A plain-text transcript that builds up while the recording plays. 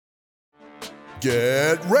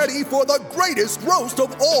Get ready for the greatest roast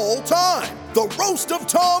of all time, the Roast of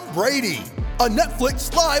Tom Brady, a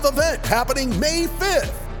Netflix live event happening May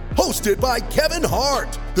 5th. Hosted by Kevin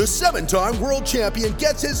Hart, the 7-time world champion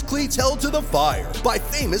gets his cleats held to the fire by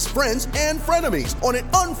famous friends and frenemies on an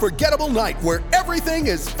unforgettable night where everything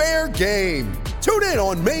is fair game. Tune in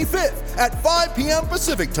on May 5th at 5 p.m.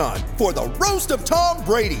 Pacific time for the Roast of Tom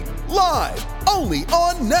Brady, live only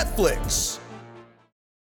on Netflix.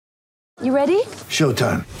 You ready?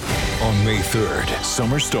 Showtime. On May 3rd,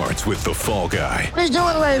 summer starts with The Fall Guy. Let's do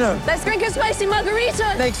it later. Let's drink a spicy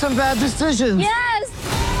margarita. Make some bad decisions. Yes!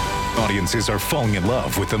 Audiences are falling in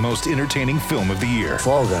love with the most entertaining film of the year.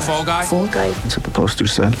 Fall Guy. Fall Guy? Fall Guy. That's what the poster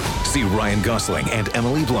said. See Ryan Gosling and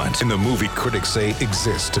Emily Blunt in the movie critics say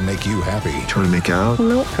exists to make you happy. Trying to make it out?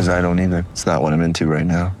 Nope. Because I don't either. It's not what I'm into right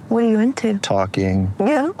now. What are you into? Talking.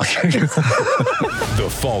 Yeah. The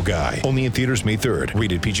Fall Guy. Only in theaters May 3rd.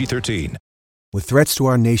 Rated PG-13. With threats to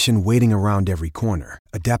our nation waiting around every corner,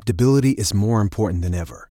 adaptability is more important than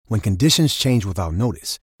ever. When conditions change without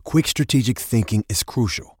notice, quick strategic thinking is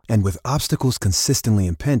crucial. And with obstacles consistently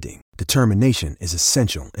impending, determination is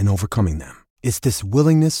essential in overcoming them. It's this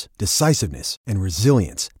willingness, decisiveness, and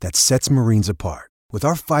resilience that sets Marines apart. With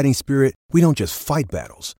our fighting spirit, we don't just fight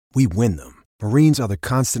battles, we win them. Marines are the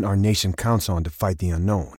constant our nation counts on to fight the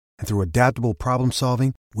unknown. And through adaptable problem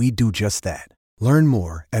solving, we do just that. Learn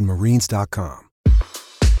more at marines.com.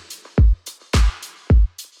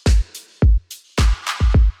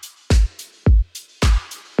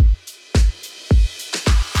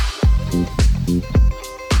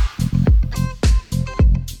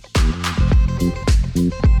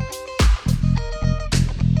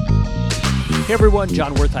 Hey everyone,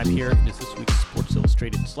 John Wertheim here. It is this week's Sports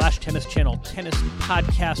Illustrated / Tennis Channel Tennis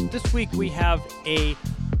Podcast. This week we have a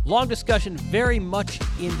long discussion very much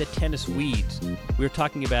in the tennis weeds. We're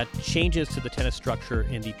talking about changes to the tennis structure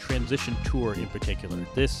and the transition tour in particular.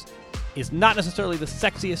 This is not necessarily the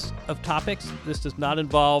sexiest of topics. This does not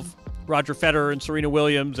involve Roger Federer and Serena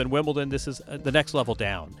Williams and Wimbledon. This is the next level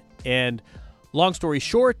down. And long story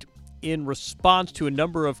short, in response to a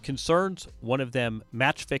number of concerns, one of them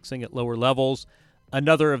match fixing at lower levels,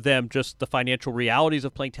 another of them just the financial realities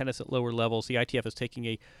of playing tennis at lower levels, the ITF is taking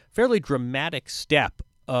a fairly dramatic step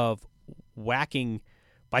of whacking,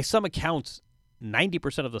 by some accounts,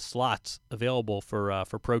 90% of the slots available for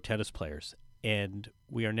pro tennis players. And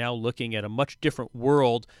we are now looking at a much different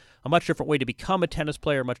world, a much different way to become a tennis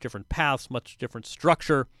player, much different paths, much different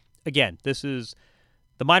structure. Again, this is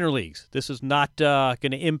the minor leagues. This is not going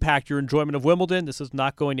to impact your enjoyment of Wimbledon. This is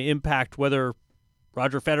not going to impact whether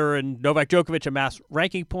Roger Federer and Novak Djokovic amass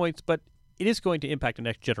ranking points, but it is going to impact the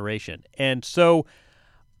next generation. And so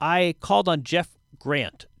I called on Jeff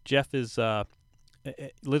Grant. Jeff is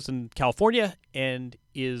lives in California and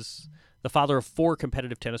is the father of 4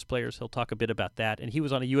 competitive tennis players. He'll talk a bit about that. And he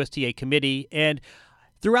was on a USTA committee. And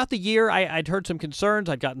throughout the year, I'd heard some concerns.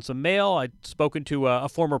 I'd gotten some mail. I'd spoken to a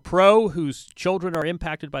former pro whose children are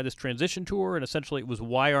impacted by this transition tour, and essentially it was,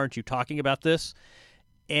 why aren't you talking about this?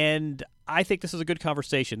 And I think this is a good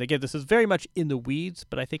conversation. Again, this is very much in the weeds,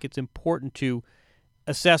 but I think it's important to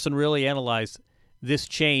assess and really analyze this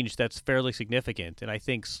change that's fairly significant, and I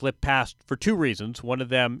think slipped past for 2 reasons. One of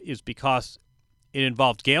them is because it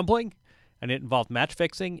involved gambling, and it involved match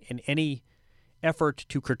fixing, and any effort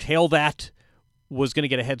to curtail that was going to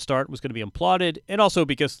get a head start, was going to be applauded, and also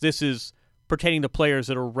because this is pertaining to players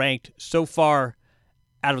that are ranked so far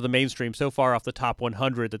out of the mainstream, so far off the top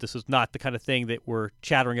 100, that this is not the kind of thing that we're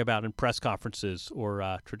chattering about in press conferences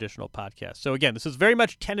or traditional podcasts. So again, this is very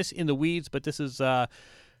much tennis in the weeds, but this is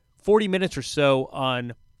 40 minutes or so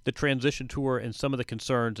on the transition tour and some of the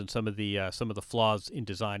concerns and some of the flaws in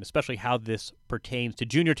design, especially how this pertains to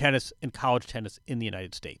junior tennis and college tennis in the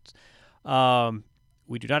United States.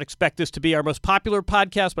 We do not expect this to be our most popular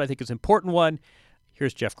podcast, but I think it's an important one.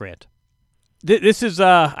 Here's Jeff Grant. This is,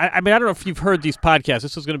 I don't know if you've heard these podcasts.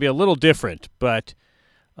 This is going to be a little different, but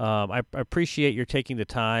I appreciate your taking the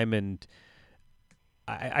time. And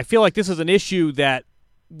I feel like this is an issue that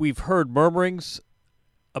we've heard murmurings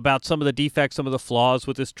about some of the defects, some of the flaws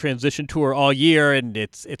with this transition tour all year. And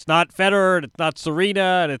it's not Federer, and it's not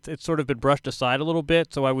Serena, and it's sort of been brushed aside a little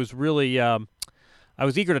bit. So I was really, I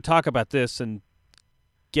was eager to talk about this and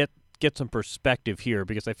get some perspective here,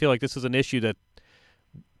 because I feel like this is an issue that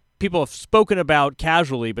people have spoken about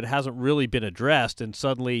casually but hasn't really been addressed, and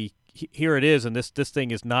suddenly here it is, and this thing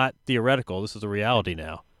is not theoretical. This is a reality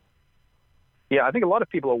now. Yeah, I think a lot of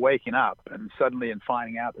people are waking up and suddenly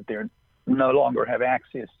finding out that they're no longer have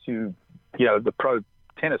access to, the pro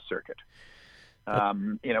tennis circuit.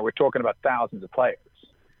 We're talking about thousands of players,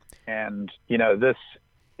 and this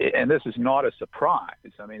and this is not a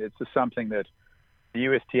surprise. I mean, it's just something that the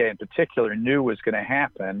USTA in particular knew was going to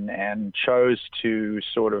happen and chose to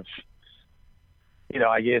sort of,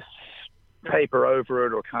 I guess, paper over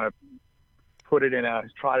it or kind of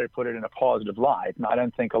try to put it in a positive light. And I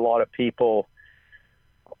don't think a lot of people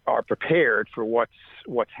are prepared for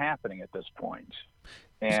what's happening at this point.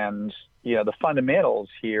 And, the fundamentals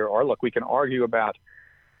here are, look, we can argue about,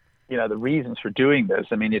 the reasons for doing this.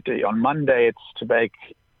 I mean, on Monday, it's to make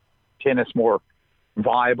tennis more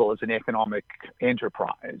viable as an economic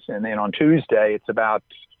enterprise. And then on Tuesday, it's about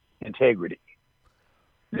integrity.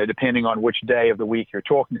 Depending on which day of the week you're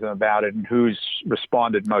talking to them about it and who's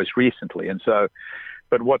responded most recently. And so,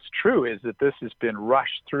 but what's true is that this has been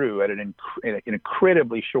rushed through at an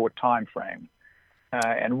incredibly short time frame.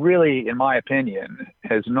 And really, in my opinion,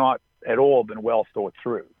 has not at all been well thought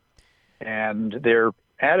through. And their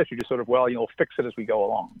attitude is sort of, we'll fix it as we go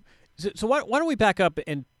along. So why don't we back up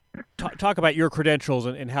and talk about your credentials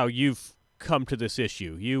and how you've come to this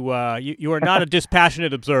issue. You are not a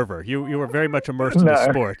dispassionate observer. You are very much immersed in the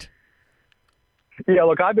sport. Yeah,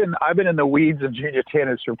 look, I've been in the weeds of junior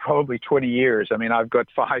tennis for probably 20 years. I mean, I've got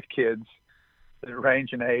 5 kids that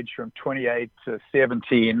range in age from 28 to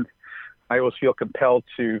 17. I always feel compelled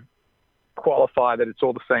to qualify that it's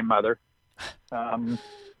all the same mother.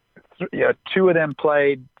 2 of them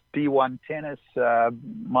played D1 tennis.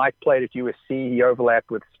 Mike played at USC. He overlapped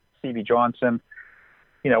with C.B. Johnson.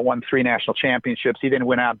 Won 3 national championships. He then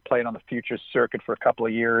went out and played on the Futures circuit for a couple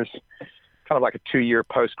of years, kind of like a 2-year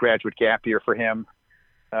postgraduate gap year for him.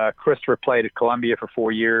 Christopher played at Columbia for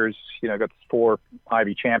 4 years, got 4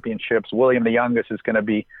 Ivy championships. William, the youngest, is going to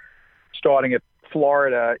be starting at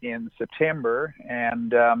Florida in September.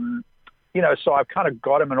 And, so I've kind of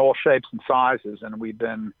got him in all shapes and sizes, and we've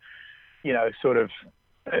been, sort of,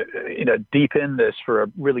 deep in this for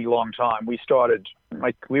a really long time. We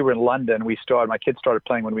were in London. My kids started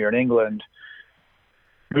playing when we were in England,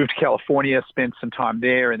 moved to California, spent some time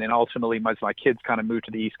there. And then ultimately, as my kids kind of moved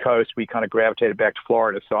to the East Coast, we kind of gravitated back to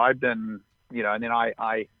Florida. So I've been, and then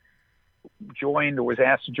I was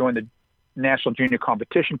asked to join the National Junior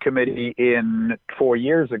Competition Committee 4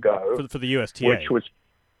 years ago. For the USTA.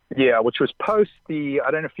 Which was post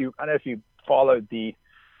I don't know if you followed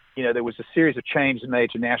there was a series of changes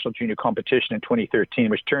made to national junior competition in 2013,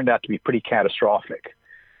 which turned out to be pretty catastrophic.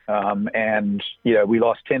 And we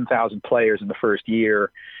lost 10,000 players in the first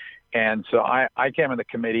year. And so I came in the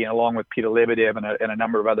committee, and along with Peter Lebedev and a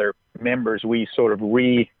number of other members, we sort of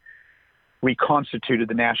reconstituted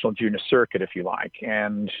the national junior circuit, if you like.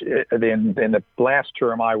 And then in the last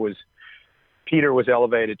term, Peter was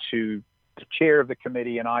elevated to the chair of the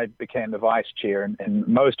committee, and I became the vice chair. And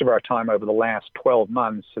most of our time over the last 12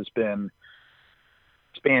 months has been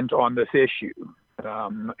spent on this issue.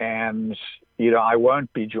 And I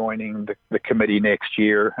won't be joining the committee next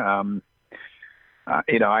year.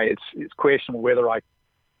 It's questionable whether I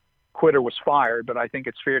quit or was fired, but I think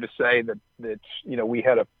it's fair to say that we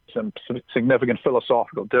had some significant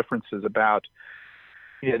philosophical differences about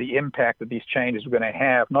the impact that these changes were going to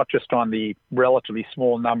have, not just on the relatively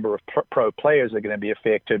small number of pro players that are going to be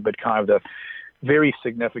affected, but kind of the very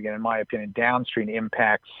significant, in my opinion, downstream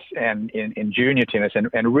impacts and in junior tennis,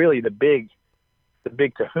 and really the big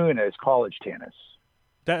kahuna is college tennis.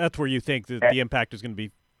 That's where you think that the impact is going to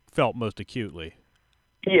be felt most acutely.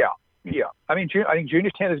 Yeah. I think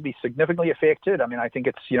junior tennis will be significantly affected. I mean, I think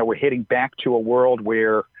it's we're heading back to a world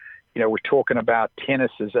where we're talking about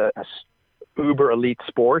tennis as a uber elite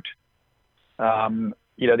sport. The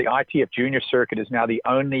ITF junior circuit is now the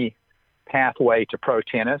only pathway to pro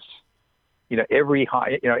tennis. Every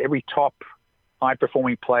top high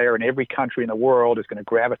performing player in every country in the world is going to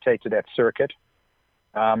gravitate to that circuit.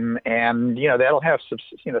 And that'll have some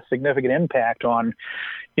significant impact on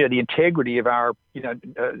the integrity of our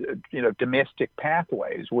domestic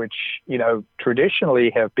pathways, which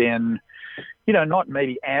traditionally have been not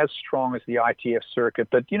maybe as strong as the ITF circuit,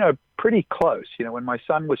 but pretty close. When my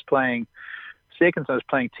son was playing, second son was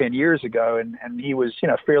playing 10 years ago, and he was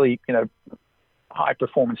fairly high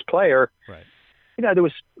performance player. Right. There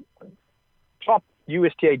was top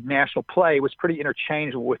USTA national play was pretty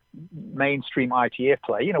interchangeable with mainstream ITF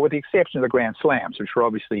play, with the exception of the Grand Slams, which were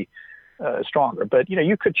obviously stronger. But,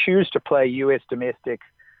 you could choose to play U.S. domestic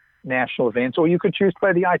national events, or you could choose to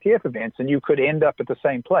play the ITF events, and you could end up at the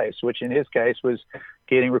same place, which in his case was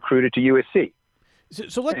getting recruited to USC.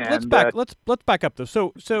 So let's back up though.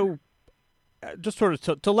 So just sort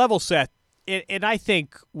of to level set, and I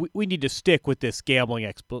think we need to stick with this gambling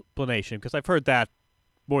explanation, because I've heard that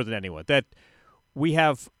more than anyone, that we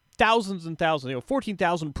have thousands and thousands,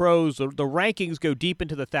 14,000 pros. The rankings go deep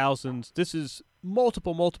into the thousands. This is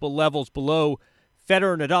multiple levels below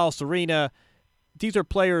Federer, Nadal, Serena. These are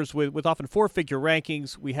players with often four-figure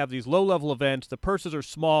rankings. We have these low-level events. The purses are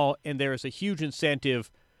small, and there is a huge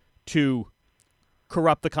incentive to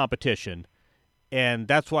corrupt the competition. And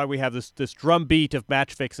that's why we have this drumbeat of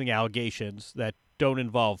match-fixing allegations that don't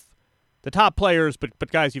involve the top players, but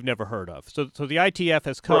guys you've never heard of. So the ITF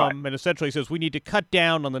has come and essentially says we need to cut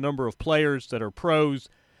down on the number of players that are pros.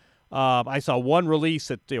 I saw one release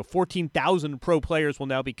that 14,000 pro players will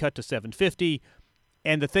now be cut to 750,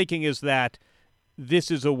 and the thinking is that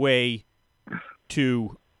this is a way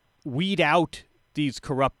to weed out these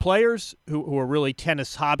corrupt players who are really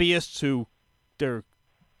tennis hobbyists who they're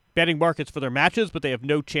betting markets for their matches, but they have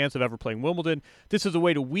no chance of ever playing Wimbledon. This is a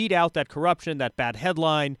way to weed out that corruption, that bad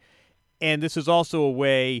headline, and this is also a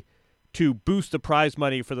way to boost the prize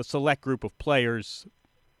money for the select group of players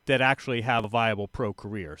that actually have a viable pro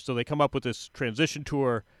career. So they come up with this transition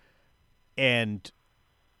tour, and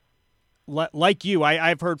like you,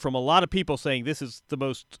 I've heard from a lot of people saying this is the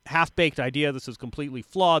most half-baked idea, this is completely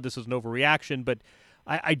flawed, this is an overreaction, but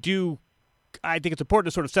I think it's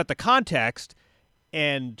important to sort of set the context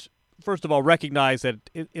and, first of all, recognize that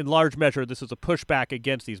in large measure this is a pushback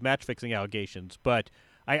against these match-fixing allegations. But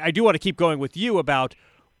I do want to keep going with you about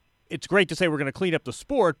it's great to say we're going to clean up the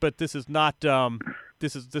sport, but this is not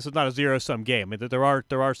this is not a zero-sum game. There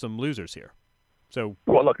are some losers here. So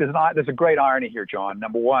well, look, there's a great irony here, John.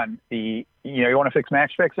 Number one, you want to fix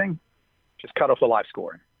match fixing, just cut off the live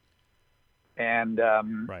scoring, and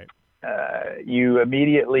you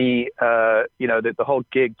immediately the whole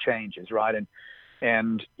gig changes, right?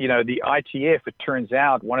 And the ITF, it turns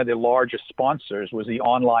out one of the largest sponsors was the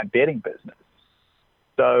online betting business.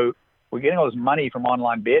 So we're getting all this money from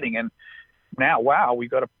online betting, and now, wow,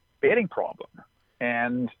 we've got a betting problem.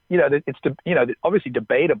 And it's obviously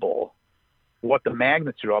debatable what the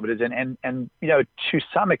magnitude of it is, and to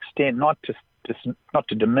some extent, not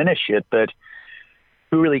to diminish it, but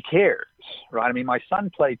who really cares, right? I mean, my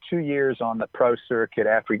son played 2 years on the pro circuit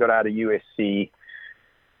after he got out of USC.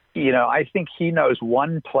 I think he knows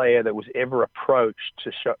one player that was ever approached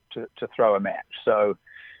to throw a match. So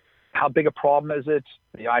how big a problem is it?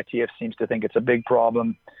 The ITF seems to think it's a big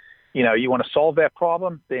problem. You want to solve that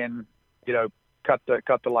problem, then, cut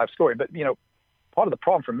the live scoring. But, part of the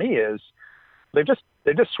problem for me is they're just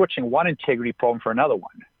switching one integrity problem for another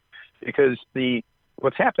one, because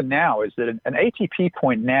what's happened now is that an ATP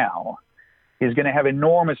point now is going to have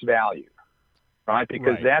enormous value, right?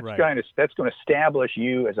 Because that's going to establish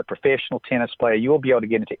you as a professional tennis player. You'll be able to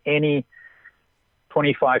get into any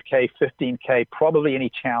 25K, 15K, probably any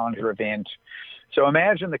challenger event. So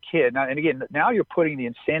imagine the kid now, and again, now you're putting the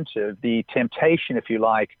incentive, the temptation, if you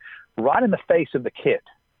like, right in the face of the kid,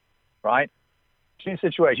 right? Same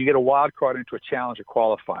situation. You get a wild card into a challenger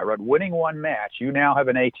qualifier, right? Winning one match, you now have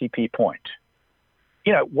an ATP point.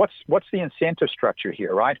 What's the incentive structure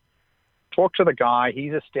here, right? Talk to the guy.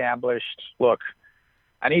 He's established. Look,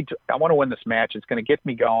 I want to win this match. It's going to get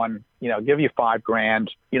me going. Give you $5,000.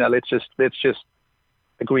 Let's just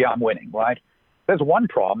agree I'm winning, right? There's one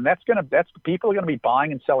problem. People are going to be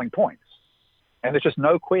buying and selling points, and there's just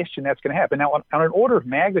no question that's going to happen. Now, on an order of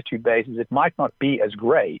magnitude basis, it might not be as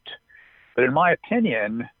great. But in my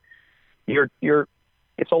opinion,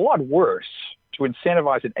 it's a lot worse to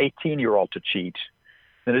incentivize an 18-year-old to cheat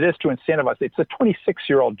than it is to incentivize. It's a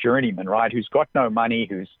 26-year-old journeyman, right, who's got no money,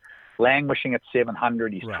 who's languishing at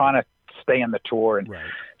 700. He's trying to stay on the tour, and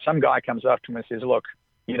some guy comes up to him and says, "Look,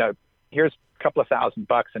 here's a couple of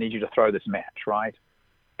 $1,000. I need you to throw this match, right?"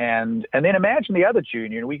 And then imagine the other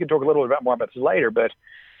junior, and we can talk a little bit more about this later, but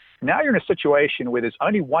now you're in a situation where there's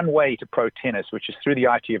only one way to pro tennis, which is through the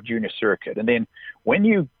ITF Junior Circuit. And then when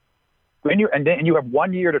you have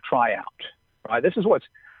 1 year to try out, right?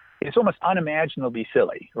 It's almost unimaginably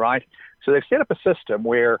silly, right? So they've set up a system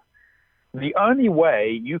where the only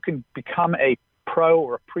way you can become a pro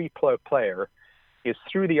or a pre-pro player is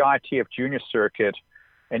through the ITF Junior Circuit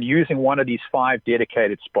and using one of these 5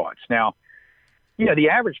 dedicated spots. Now, the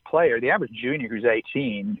average player, the average junior who's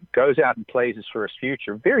 18, goes out and plays his first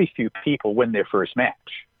future. Very few people win their first match,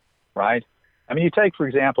 right? I mean, you take, for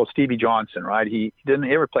example, Stevie Johnson, right? He didn't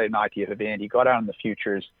ever play an ITF event. He got out on the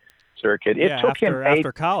futures circuit.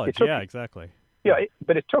 After college. Exactly. Yeah,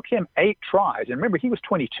 but it took him 8 tries. And remember, he was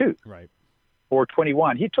 22 or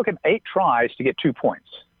 21. He took him 8 tries to get 2 points.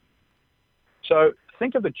 So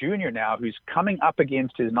think of the junior now who's coming up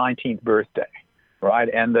against his 19th birthday, right?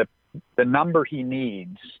 And the number he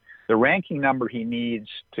needs, the ranking number he needs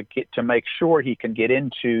to make sure he can get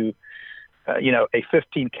into a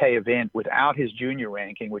 15K event without his junior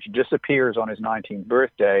ranking, which disappears on his 19th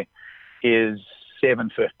birthday, is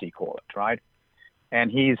 750, call it, right?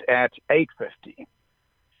 And he's at 850.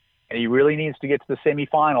 And he really needs to get to the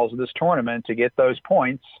semifinals of this tournament to get those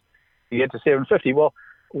points to get to 750. Well,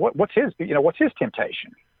 what's his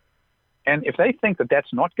temptation? And if they think that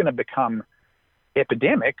that's not going to become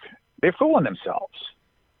epidemic, they're fooling themselves.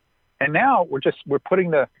 And now we're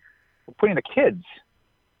putting the kids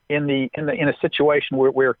in a situation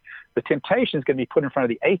where the temptation is going to be put in front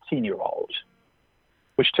of the 18-year-old,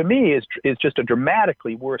 which to me is just a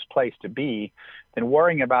dramatically worse place to be than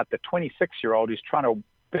worrying about the 26-year-old who's trying to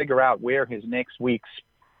figure out where his next week's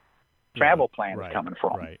travel plan is coming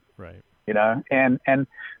from. Right. And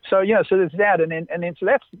so so there's that, and then so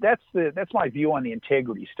that's my view on the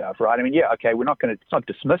integrity stuff, right? I mean, it's not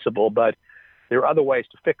dismissible, but there are other ways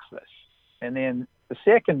to fix this. And then the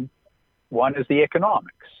second one is the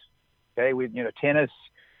economics. Okay, tennis,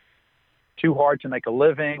 too hard to make a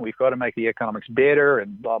living. We've got to make the economics better,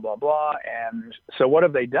 and blah blah blah. And so what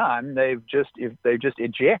have they done? They've just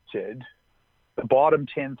ejected the bottom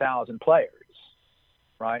 10,000 players.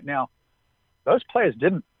 Right now, those players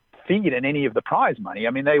didn't feed in any of the prize money.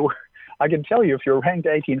 I mean, I can tell you, if you're ranked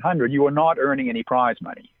 1800, you are not earning any prize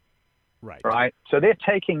money. Right. So they're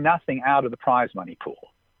taking nothing out of the prize money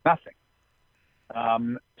pool. Nothing.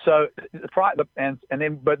 But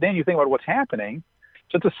then you think about what's happening.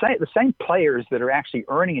 So it's the same players that are actually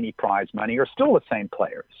earning any prize money are still the same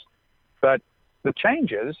players. But the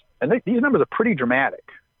changes, and these numbers are pretty dramatic,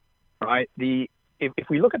 right? If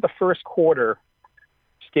we look at the first quarter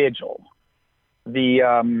schedule,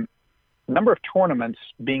 the number of tournaments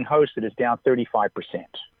being hosted is down 35%.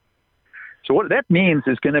 So what that means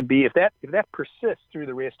is going to be, if that persists through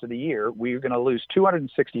the rest of the year, we're going to lose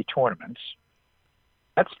 260 tournaments.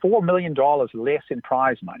 That's $4 million less in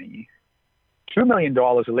prize money, $2 million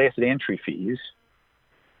less in entry fees.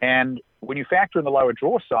 And when you factor in the lower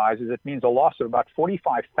draw sizes, it means a loss of about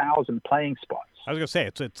 45,000 playing spots. I was going to say,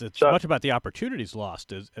 it's much about the opportunities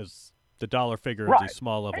lost as the dollar figure of these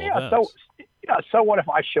small level events. So what if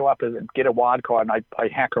I show up and get a wild card and I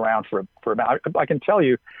hack around for about? I can tell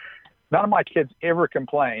you, none of my kids ever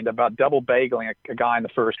complained about double bageling a guy in the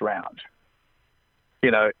first round.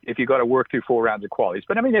 If you got to work through 4 rounds of qualies.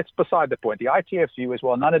 But I mean, it's beside the point. The ITF's view is,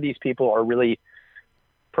 well, none of these people are really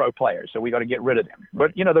pro players, so we got to get rid of them.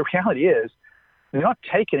 But the reality is, they're not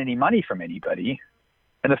taking any money from anybody,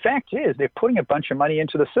 and the fact is, they're putting a bunch of money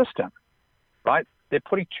into the system, right? They're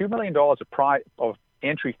putting $2 million of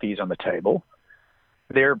entry fees on the table.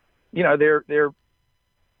 They're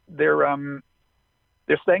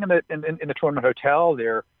staying in the tournament hotel.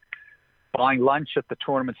 They're buying lunch at the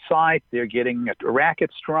tournament site. They're getting a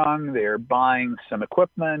racket strung. They're buying some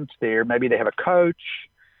equipment. Maybe they have a coach.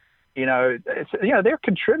 They're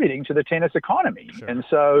contributing to the tennis economy. Sure. And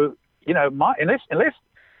so, unless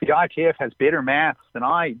the ITF has better maths than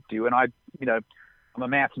I do, and I'm a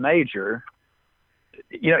maths major,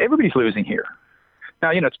 everybody's losing here.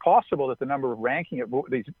 Now, it's possible that the number of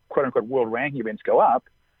these quote unquote world ranking events go up,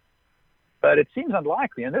 but it seems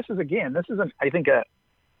unlikely. And this is I think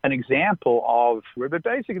an example of where, but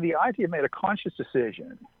basically the ITF made a conscious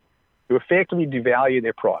decision to effectively devalue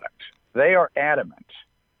their product. They are adamant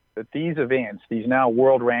that these events, these now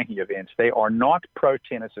world ranking events, they are not pro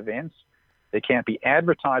tennis events. They can't be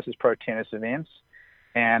advertised as pro tennis events,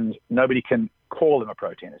 and nobody can call them a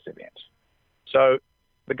pro tennis event. So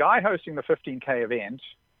the guy hosting the 15K event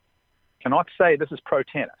cannot say this is pro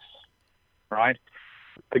tennis, right?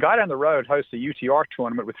 The guy down the road hosts a UTR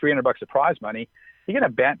tournament with $300 of prize money. You can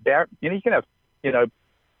have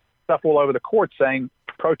stuff all over the court saying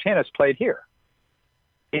pro tennis played here.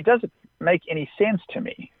 It doesn't make any sense to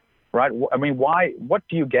me, right? I mean, why? What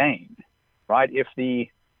do you gain, right? If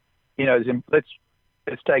let's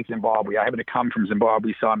take Zimbabwe. I happen to come from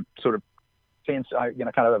Zimbabwe, so I'm sort of kind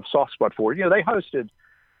of a soft spot for it. They hosted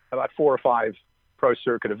about 4 or 5 pro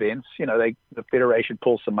circuit events. The federation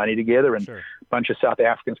pulls some money together, and a bunch of South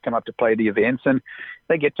Africans come up to play the events, and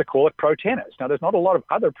they get to call it pro tennis. Now, there's not a lot of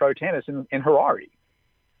other pro tennis in Harare,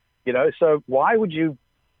 so why would you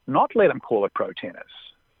not let them call it pro tennis?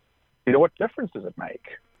 What difference does it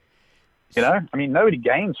make? I mean, nobody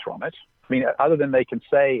gains from it. I mean, other than they can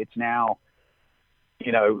say it's now,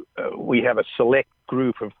 we have a select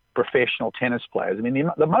group of professional tennis players. I mean,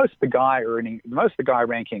 the most the guy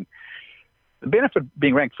ranking. The benefit of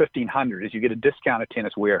being ranked 1,500 is you get a discount at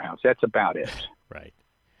Tennis Warehouse. That's about it. Right.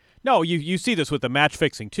 No, you see this with the match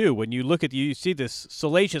fixing too. When you look at you see this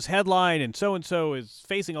salacious headline and so is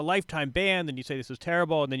facing a lifetime ban, then you say this is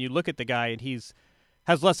terrible, and then you look at the guy and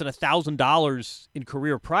has less than $1,000 in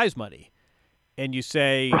career prize money, and you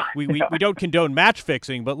say we don't condone match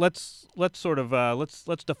fixing, but let's sort of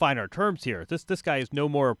let's define our terms here. This guy is no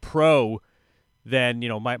more a pro than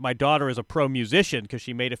my daughter is a pro musician because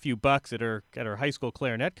she made a few bucks at her high school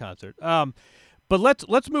clarinet concert. But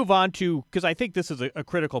let's move on to, because I think this is a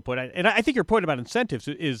critical point, and I think your point about incentives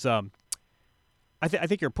is I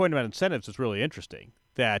think your point about incentives is really interesting,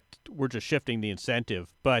 that we're just shifting the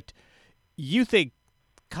incentive. But you think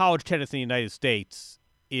college tennis in the United States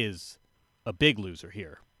is a big loser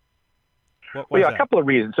here? A couple of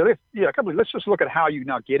reasons. So let's just look at how you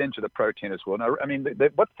now get into the pro tennis world. Now, I mean,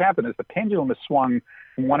 what's happened is the pendulum has swung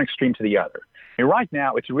from one extreme to the other. I mean, right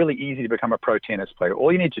now, it's really easy to become a pro tennis player.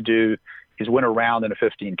 All you need to do is win a round in a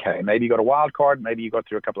 15K. Maybe you got a wild card. Maybe you got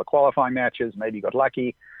through a couple of qualifying matches. Maybe you got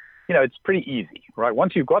lucky. It's pretty easy, right?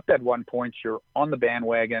 Once you've got that 1 point, you're on the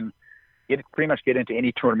bandwagon. You pretty much get into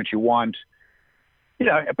any tournament you want.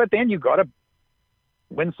 But then you got to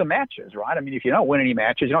win some matches, right? I mean, if you don't win any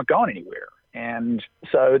matches, you're not going anywhere. And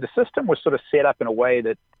so the system was sort of set up in a way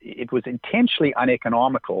that it was intentionally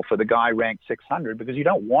uneconomical for the guy ranked 600, because you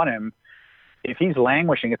don't want him, if he's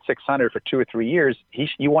languishing at 600 for 2 or 3 years,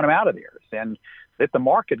 you want him out of there. And let the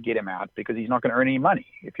market get him out, because he's not going to earn any money.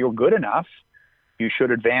 If you're good enough, you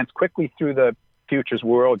should advance quickly through the futures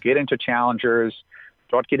world, get into challengers,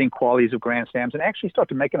 start getting qualities of Grand Slams, and actually start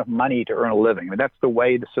to make enough money to earn a living. I mean, that's the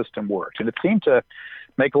way the system works. And it seemed to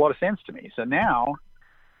make a lot of sense to me. So now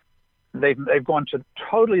they've gone to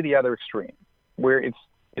totally the other extreme, where it's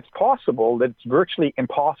possible that it's virtually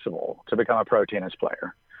impossible to become a pro tennis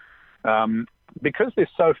player. Because there's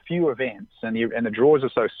so few events and the draws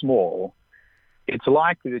are so small, it's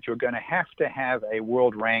likely that you're going to have a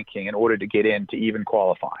world ranking in order to get into even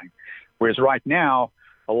qualifying. Whereas right now,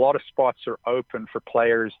 a lot of spots are open for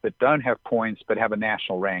players that don't have points but have a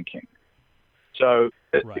national ranking. So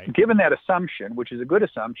given that assumption, which is a good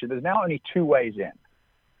assumption, there's now only 2 ways in,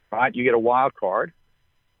 right? You get a wild card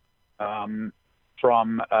from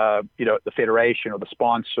the federation or the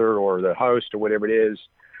sponsor or the host or whatever it is,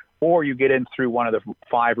 or you get in through one of the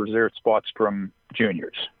 5 reserved spots from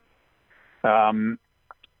juniors.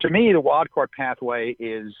 To me, the wildcard pathway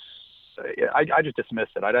is, I just dismiss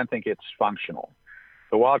it. I don't think it's functional.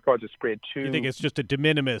 The wildcards are spread too. You think it's just a de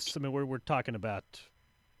minimis? I mean, we're talking about.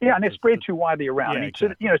 Yeah, and they're spread too widely around. Yeah, I mean,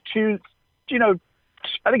 exactly.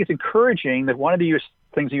 I think it's encouraging that one of the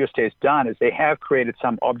things the USTA has done is they have created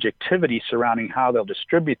some objectivity surrounding how they'll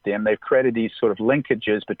distribute them. They've created these sort of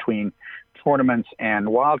linkages between tournaments and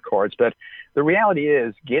wildcards, but the reality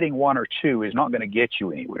is getting 1 or 2 is not going to get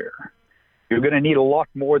you anywhere. You're going to need a lot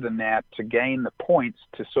more than that to gain the points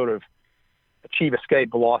to sort of achieve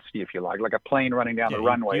escape velocity, if you like a plane running down the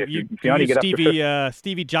runway. If you only get Stevie, up to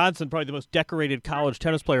Stevie Johnson, probably the most decorated college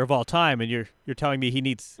tennis player of all time, and you're telling me he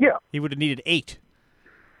would have needed 8.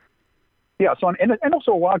 Yeah, so and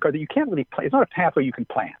also a wild card that you can't really play. It's not a pathway you can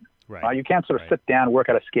plan. Right. You can't sort of sit down, work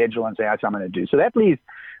out a schedule, and say, that's what I'm going to do. So that leaves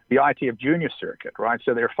the ITF junior circuit, right?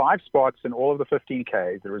 So there are 5 spots in all of the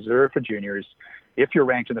 15Ks that are reserved for juniors if you're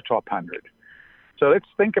ranked in the top 100. So let's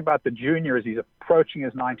think about the junior as he's approaching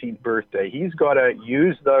his 19th birthday. He's got to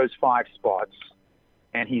use those 5 spots,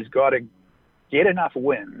 and he's got to get enough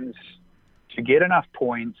wins to get enough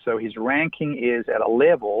points so his ranking is at a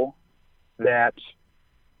level that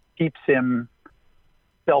keeps him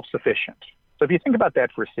self-sufficient. So if you think about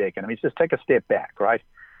that for a second, I mean, just take a step back, right?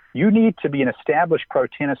 You need to be an established pro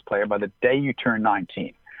tennis player by the day you turn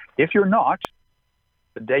 19. If you're not,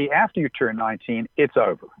 the day after you turn 19, it's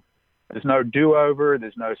over. There's no do-over.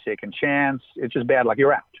 There's no second chance. It's just bad luck.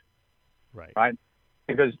 You're out. Right?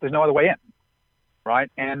 Because there's no other way in.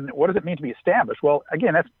 Right? And what does it mean to be established? Well,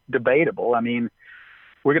 again, that's debatable. I mean,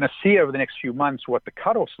 we're going to see over the next few months what the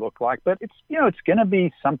cutoffs look like, but it's going to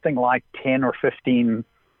be something like 10 or 15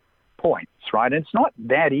 points, right? And it's not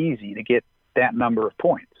that easy to get that number of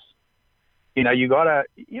points. You kind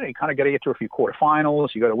of got to get to a few quarterfinals.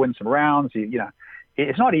 You got to win some rounds.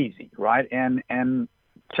 It's not easy, right? And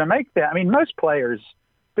to make that, I mean, most players,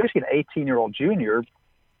 especially an 18-year-old junior,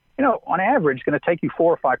 on average, it's going to take you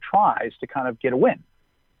 4 or 5 tries to kind of get a win,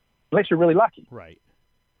 unless you're really lucky. Right.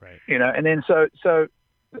 And then so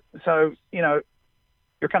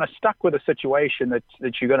you're kind of stuck with a situation that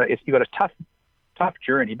you got a tough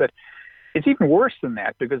journey. But it's even worse than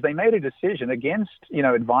that, because they made a decision against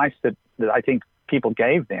advice that I think people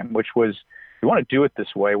gave them, which was, you want to do it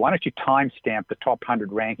this way, why don't you timestamp the top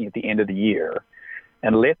 100 ranking at the end of the year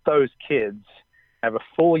and let those kids have a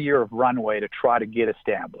full year of runway to try to get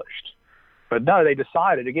established. But no, they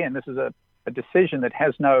decided, again, this is a decision that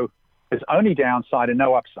has only downside and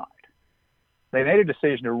no upside. They made a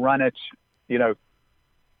decision to run it,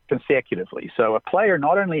 consecutively. So a player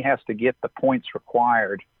not only has to get the points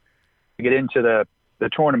required to get into the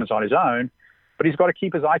tournaments on his own, but he's got to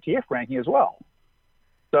keep his ITF ranking as well.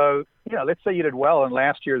 So, let's say you did well in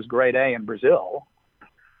last year's Grade A in Brazil,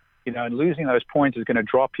 and losing those points is going to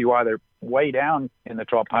drop you either way down in the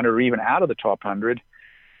top 100 or even out of the top 100.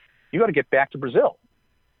 You got to get back to Brazil.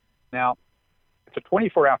 Now, it's a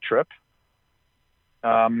 24-hour trip.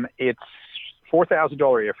 It's $4,000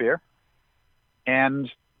 airfare. And,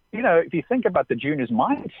 if you think about the juniors'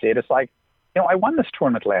 mindset, it's like, I won this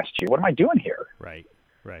tournament last year. What am I doing here? Right.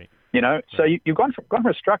 So you've gone from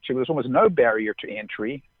a structure where there's almost no barrier to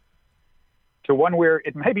entry to one where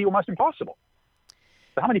it may be almost impossible.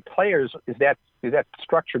 So how many players is that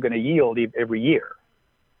structure going to yield every year?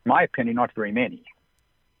 In my opinion, not very many.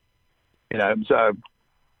 So.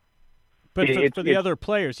 But for the other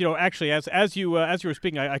players, actually, as you were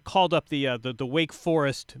speaking, I called up the Wake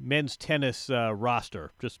Forest men's tennis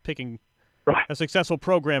roster, just picking a successful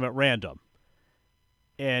program at random,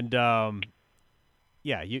 and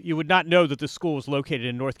you would not know that this school was located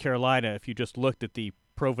in North Carolina if you just looked at the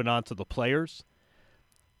provenance of the players.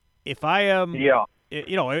 If I am,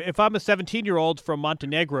 if I'm a 17-year-old from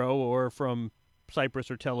Montenegro or from Cyprus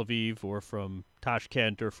or Tel Aviv or from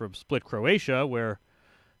Tashkent or from Split, Croatia, where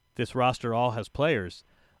this roster all has players,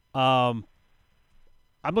 I'm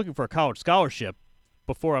looking for a college scholarship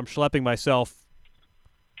before I'm schlepping myself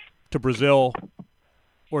to Brazil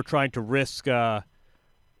or trying to risk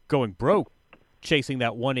going broke chasing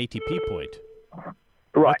that one ATP point.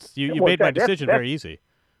 Right. You made my decision very easy.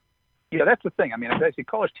 Yeah, that's the thing. I mean, basically,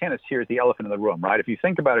 college tennis here is the elephant in the room, right? If you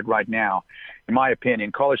think about it right now, in my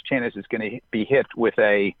opinion, college tennis is going to be hit with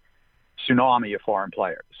a tsunami of foreign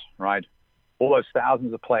players, right? All those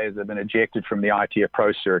thousands of players that have been ejected from the ITF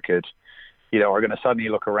Pro Circuit, are going to suddenly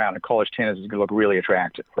look around, and college tennis is going to look really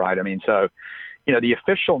attractive, right? I mean, so, the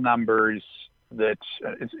official numbers that,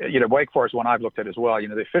 Wake Forest one I've looked at as well,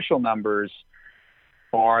 the official numbers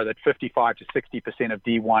are that 55 to 60% of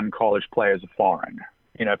D1 college players are foreign.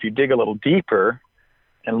 If you dig a little deeper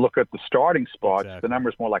and look at the starting spots, the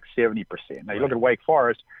number's more like 70%. Now, you look at Wake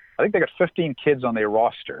Forest, I think they got 15 kids on their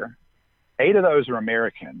roster. 8 of those are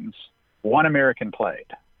Americans. 1 American played.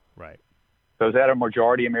 Right. So is that a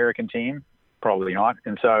majority American team? Probably not.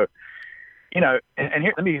 And so, and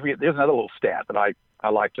here, there's another little stat that I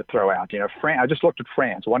like to throw out. I just looked at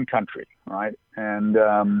France, one country, right? And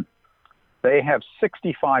they have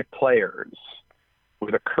 65 players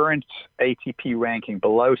with a current ATP ranking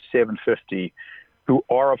below 750 who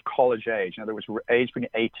are of college age. In other words, aged between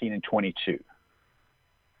 18 and 22.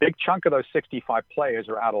 Big chunk of those 65 players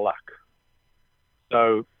are out of luck.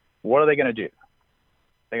 So what are they going to do?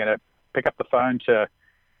 They're going to pick up the phone to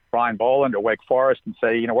Brian Boland or Wake Forest and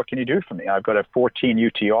say, what can you do for me? I've got a 14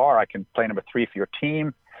 UTR. I can play number 3 for your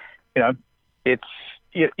team. So I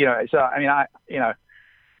mean,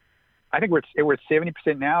 I think we're at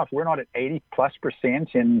 70% now. If we're not at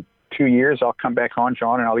 80+% in 2 years, I'll come back on,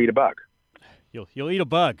 John, and I'll eat a bug. You'll eat a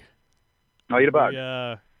bug. I'll eat a bug.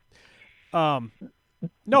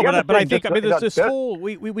 No, but I think this whole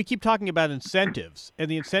we keep talking about incentives,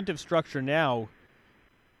 and the incentive structure now,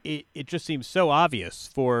 it just seems so obvious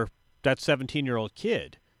for that 17-year-old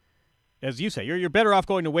kid. As you say, you're better off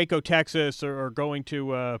going to Waco, Texas, or going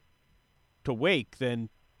to Wake than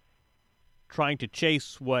trying to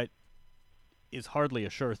chase what is hardly a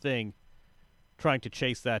sure thing, trying to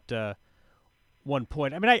chase that 1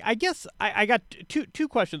 point. I mean, I guess I got two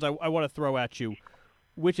questions I want to throw at you,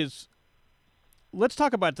 which is, let's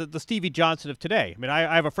talk about the Stevie Johnson of today. I mean,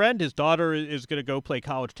 I have a friend, his daughter is going to go play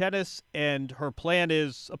college tennis, and her plan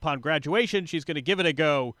is upon graduation, she's going to give it a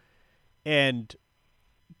go and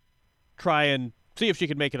try and see if she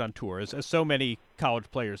can make it on tour, as so many college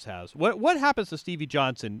players has. What happens to Stevie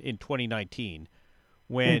Johnson in 2019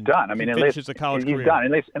 when he's done? I mean, he finishes a college career? He's done.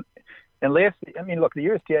 Unless, I mean, look, the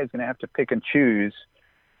USTA is going to have to pick and choose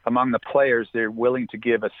among the players they're willing to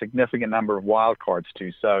give a significant number of wild cards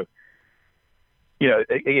to. So,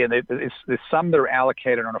 again, there's some that are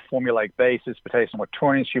allocated on a formulaic basis based on what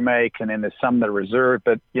tournaments you make, and then there's some that are reserved.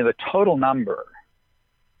 But, the total number,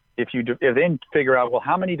 if then figure out, well,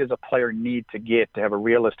 how many does a player need to get to have a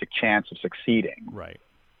realistic chance of succeeding? Right.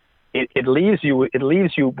 It leaves you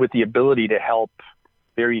with the ability to help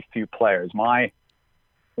very few players.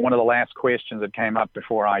 One of the last questions that came up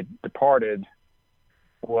before I departed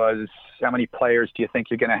was, how many players do you think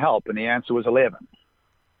you're going to help? And the answer was 11.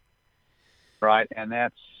 Right. And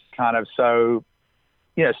that's kind of, so,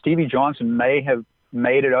 Stevie Johnson may have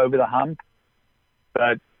made it over the hump,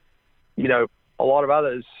 but, a lot of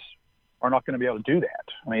others are not going to be able to do that.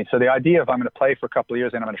 I mean, so the idea of I'm going to play for a couple of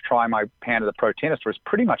years and I'm going to try my hand as a pro tennis tour is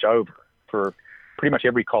pretty much over for pretty much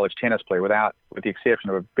every college tennis player, with the exception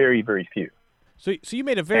of a very, very few. So you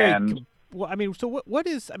made a very what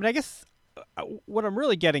is? I mean, I guess what I'm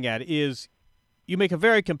really getting at is you make a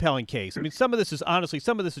very compelling case. I mean, some of this is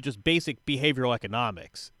just basic behavioral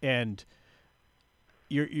economics, and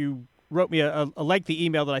you wrote me a lengthy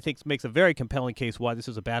email that I think makes a very compelling case why this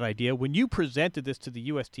is a bad idea. When you presented this to the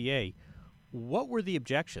USTA, what were the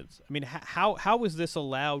objections? I mean, how was this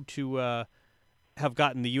allowed to have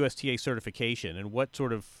gotten the USTA certification, and what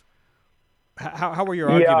sort of how were your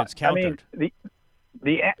arguments countered? I mean,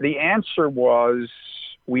 the answer was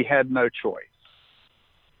we had no choice.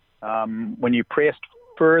 When you pressed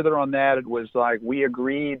further on that, it was like we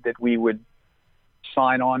agreed that we would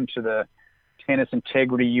sign on to the Tennis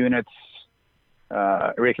Integrity Unit's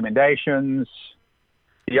recommendations.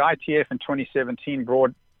 The ITF in 2017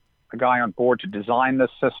 brought a guy on board to design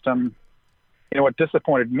this system. You know, what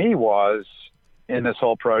disappointed me was in this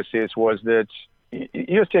whole process was that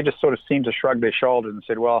USTA just sort of seemed to shrug their shoulders and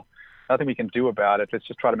said, well, nothing we can do about it. Let's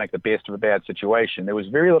just try to make the best of a bad situation. There was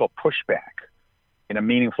very little pushback in a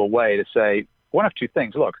meaningful way to say one of two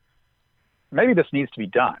things. Look, maybe this needs to be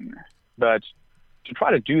done, but to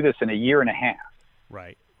try to do this in a year and a half.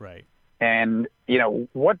 Right. And, you know,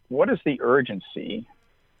 what is the urgency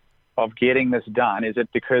of getting this done? Is it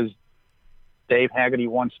because Dave Haggerty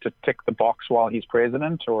wants to tick the box while he's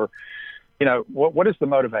president? Or, you know, what is the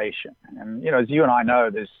motivation? And, you know, as you and I know,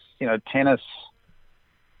 there's, you know, tennis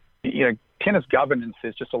governance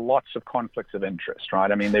is just lots of conflicts of interest,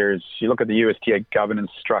 right? I mean, you look at the USTA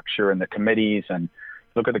governance structure and the committees, and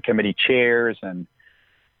look at the committee chairs, and,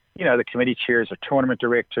 you know, the committee chairs are tournament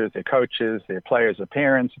directors, they're coaches, they're players, they're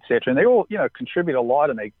parents, et cetera. And they all, you know, contribute a lot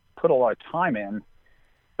and they put a lot of time in.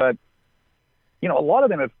 But, you know, a lot of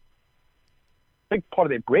them have, a big part of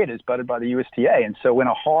their bread is buttered by the USTA. And so when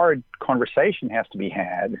a hard conversation has to be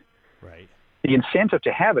had, right, the incentive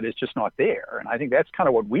to have it is just not there. And I think that's kind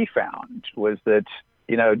of what we found was that,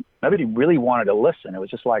 you know, nobody really wanted to listen. It was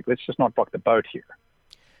just like, let's just not rock the boat here.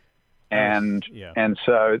 And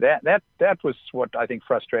so that was what I think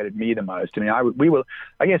frustrated me the most. I mean, we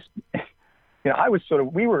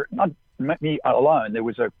were not me alone. There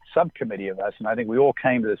was a subcommittee of us, and I think we all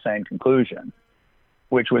came to the same conclusion,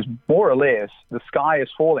 which was more or less, the sky is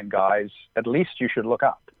falling, guys. At least you should look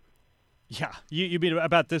up. Yeah, you mean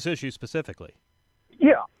about this issue specifically?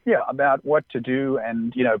 Yeah, about what to do,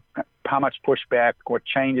 and, you know, how much pushback, what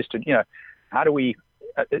changes to, you know, how do we?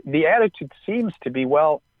 The attitude seems to be,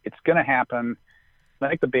 well, it's going to happen.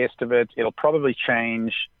 Make the best of it. It'll probably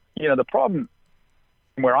change. You know, the problem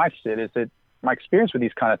where I sit is that my experience with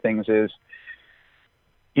these kind of things is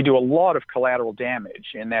you do a lot of collateral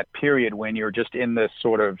damage in that period when you're just in this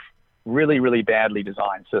sort of really, really badly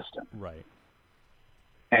designed system. Right.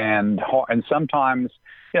 And sometimes,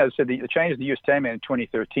 you know, so the changes the USTA made in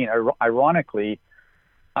 2013, ironically,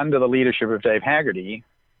 under the leadership of Dave Haggerty,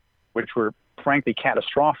 which were frankly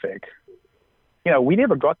catastrophic, you know, we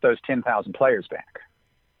never got those 10,000 players back.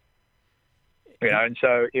 You know, and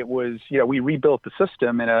so it was, you know, we rebuilt the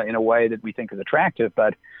system in a way that we think is attractive,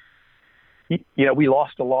 but, you know, we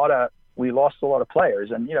lost a lot of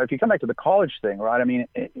players. And, you know, if you come back to the college thing, right, I mean,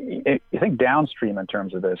 you think downstream in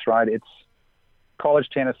terms of this, right? It's college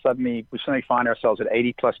tennis. We suddenly find ourselves at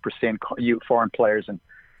 80+% foreign players in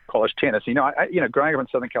college tennis. You know, growing up in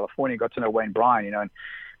Southern California, got to know Wayne Bryan, you know, and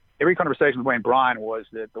every conversation with Wayne Bryan was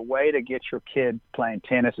that the way to get your kid playing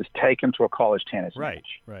tennis is take him to a college tennis match.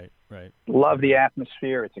 Right. Love the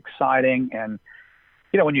atmosphere. It's exciting. And,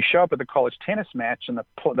 you know, when you show up at the college tennis match and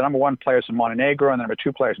the number one players from Montenegro and the number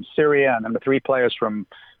two players from Syria and the number three players from,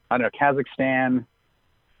 I don't know, Kazakhstan,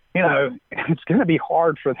 you know, it's going to be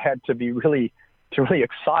hard for that to really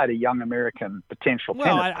excite a young American potential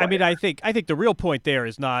tennis player. I mean, I think the real point there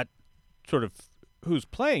is not sort of who's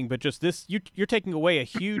playing, but just this, you're taking away a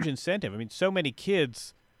huge incentive. I mean, so many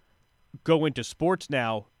kids go into sports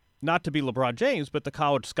now, not to be LeBron James, but the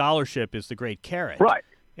college scholarship is the great carrot. Right.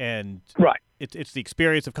 And right. It's the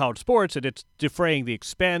experience of college sports, and it's defraying the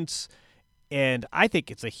expense. And I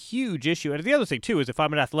think it's a huge issue. And the other thing, too, is if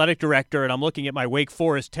I'm an athletic director and I'm looking at my Wake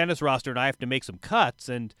Forest tennis roster and I have to make some cuts,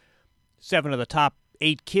 and 7 of the top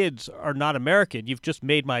 8 kids are not American, you've just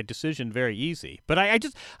made my decision very easy. But I'm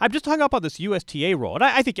just hung up on this USTA role. And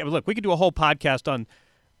I think, look, we could do a whole podcast on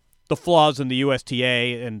the flaws in the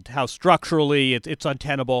USTA and how structurally it's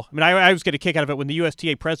untenable. I mean, I always get a kick out of it when the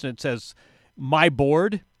USTA president says, my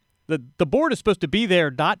board. The board is supposed to be there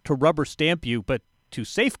not to rubber stamp you, but to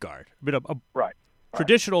safeguard. I mean,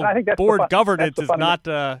 traditional board governance is not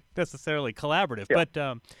necessarily collaborative.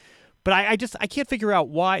 Yeah. But I can't figure out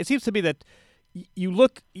why. It seems to me that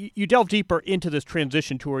you delve deeper into this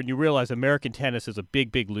transition tour and you realize American tennis is a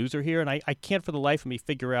big, big loser here. And I can't for the life of me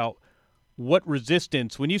figure out what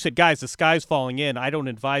resistance, when you said, guys, the sky's falling in, I don't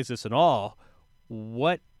advise this at all.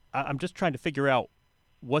 I'm just trying to figure out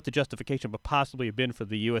what the justification would possibly have been for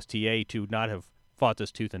the USTA to not have fought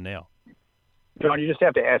this tooth and nail. John, you just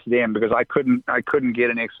have to ask them, because I couldn't get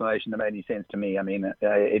an explanation that made any sense to me. I mean,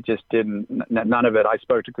 it just didn't. None of it. I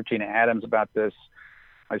spoke to Katrina Adams about this.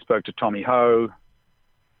 I spoke to Tommy Ho.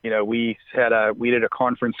 We did a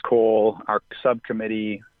conference call, our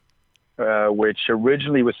subcommittee, which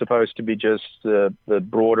originally was supposed to be just the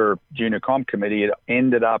broader junior comp committee. It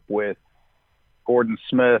ended up with Gordon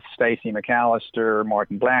Smith, Stacey McAllister,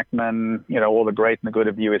 Martin Blackman, all the great and the good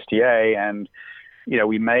of USTA. And,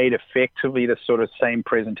 we made effectively the sort of same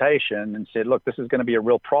presentation and said, look, this is going to be a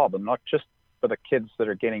real problem, not just for the kids that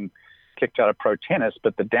are getting kicked out of pro tennis,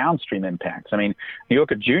 but the downstream impacts. I mean, you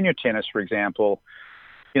look at junior tennis, for example,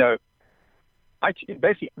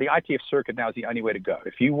 basically the ITF circuit now is the only way to go.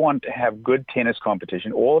 If you want to have good tennis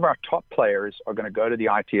competition, all of our top players are going to go to the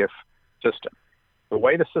ITF system. The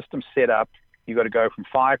way the system's set up, you got to go from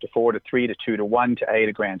 5 to 4 to 3 to 2 to 1 to 8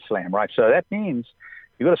 a Grand Slam, right? So that means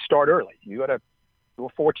you got to start early. You got to, a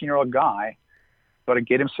 14-year-old guy, got to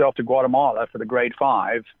get himself to Guatemala for the grade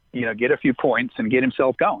 5, get a few points and get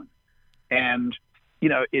himself going. And,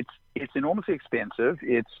 it's enormously expensive.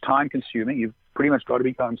 It's time consuming. You've pretty much got to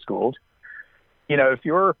be homeschooled. If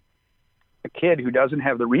you're a kid who doesn't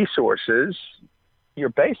have the resources, you're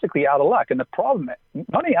basically out of luck. And the problem,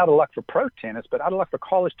 not only out of luck for pro tennis, but out of luck for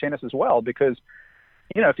college tennis as well, because,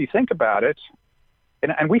 if you think about it,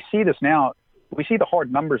 and we see this now, we see the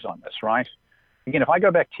hard numbers on this, right? Again, if I go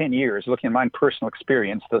back 10 years, looking at my own personal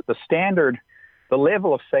experience, the standard, the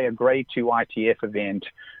level of, say, a grade 2 ITF event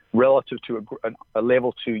relative to a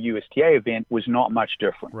level 2 USTA event was not much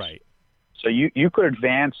different. Right. So you could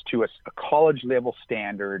advance to a college level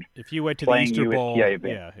standard if you went to the Easter Bowl.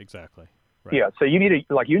 Event. Yeah, exactly. Right. Yeah, so you need a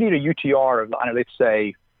UTR of, let's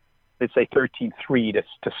say 13.3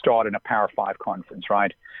 to start in a Power 5 conference,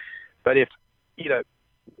 right? But if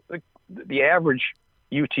the average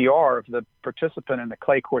UTR of the participant in the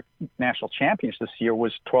clay court national championships this year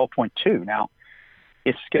was 12.2. Now,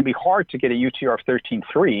 it's going to be hard to get a UTR of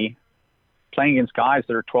 13.3 playing against guys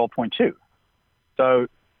that are 12.2. So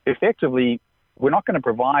effectively, we're not going to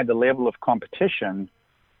provide the level of competition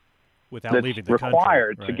without that's leaving the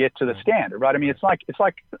required country. to get to the standard, right? I mean, it's like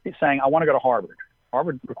saying I want to go to Harvard.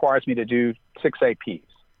 Harvard requires me to do 6 APs.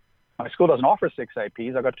 My school doesn't offer 6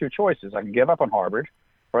 APs. I've got 2 choices. I can give up on Harvard,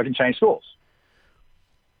 or I can change schools.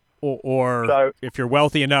 Or so, if you're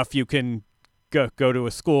wealthy enough, you can go to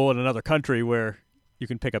a school in another country where you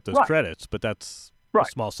can pick up those credits, but that's a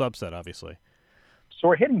small subset, obviously. So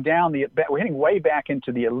we're heading way back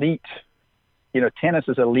into the elite. Tennis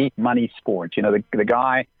is elite money sport. The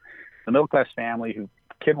guy, the middle class family who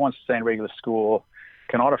kid wants to stay in regular school,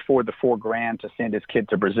 cannot afford the $4,000 to send his kid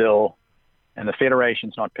to Brazil, and the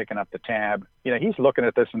federation's not picking up the tab. He's looking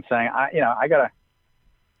at this and saying,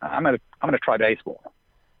 I'm gonna try baseball.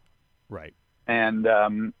 Right. And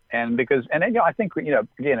because I think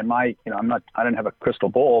again I don't have a crystal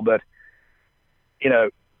ball, but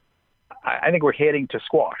I think we're heading to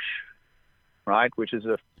squash, right? Which is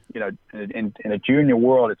in a junior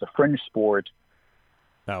world, it's a fringe sport.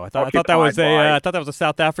 No, I thought that was a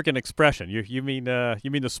South African expression. You mean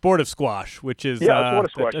the sport of squash, which is a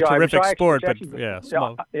terrific sport, but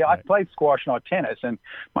small. I played squash, not tennis, and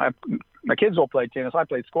my kids all played tennis. I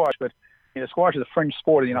played squash, but squash is a fringe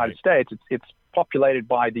sport in the United States. It's populated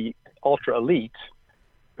by the ultra elite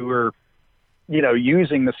who are,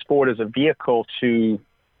 using the sport as a vehicle to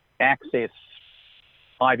access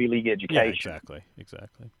Ivy League education. Yeah,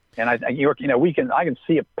 exactly. And I can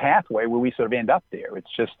see a pathway where we sort of end up there.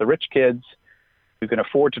 It's just the rich kids who can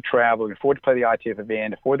afford to travel, can afford to play the ITF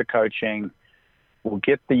event, afford the coaching, will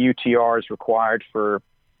get the UTRs required for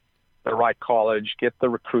the right college, get the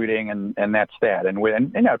recruiting, and that's that. And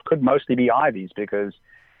it could mostly be Ivies because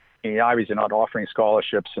the Ivies are not offering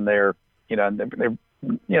scholarships, and they're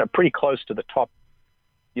pretty close to the top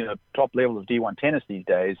level of D1 tennis these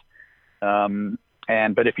days.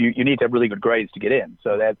 But if you need to have really good grades to get in,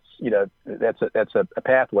 so that's a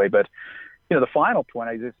pathway. But the final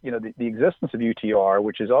point is the existence of UTR,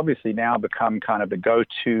 which has obviously now become kind of the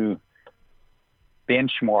go-to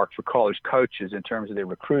benchmark for college coaches in terms of their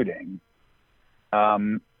recruiting.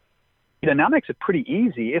 Now makes it pretty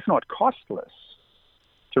easy, if not costless,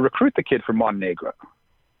 to recruit the kid from Montenegro,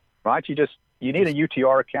 right? You need a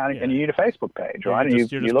UTR account and you need a Facebook page, right?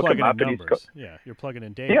 You're you look him up, and you're plugging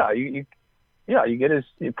in data. Yeah,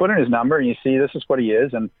 you put in his number and you see this is what he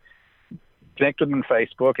is, and connect with him on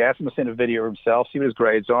Facebook, ask him to send a video of himself, see what his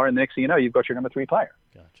grades are, and next thing you know, you've got your number 3 player.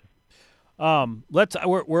 Gotcha.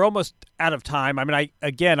 We're almost out of time. I mean,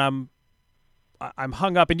 I'm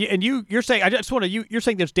hung up, and you're saying, I just want to, you're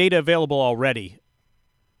saying there's data available already,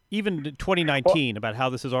 even in 2019, about how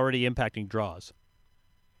this is already impacting draws.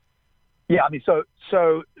 Yeah, I mean,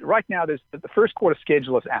 so right now the first quarter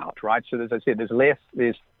schedule is out, right? So as I said,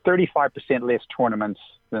 there's 35% less tournaments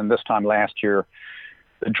than this time last year.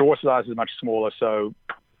 The draw size is much smaller, so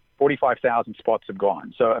 45,000 spots have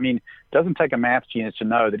gone. So, I mean, it doesn't take a math genius to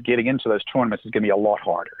know that getting into those tournaments is going to be a lot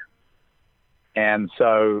harder. And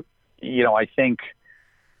so, I think,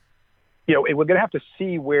 we're going to have to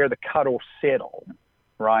see where the cutoffs settle,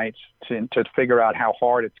 right, to figure out how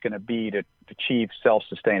hard it's going to be to achieve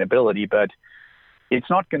self-sustainability, but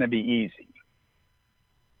it's not going to be easy.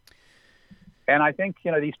 And I think,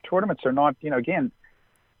 these tournaments are not, again,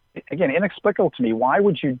 inexplicable to me. Why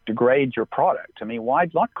would you degrade your product? I mean, why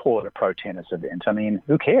not call it a pro tennis event? I mean,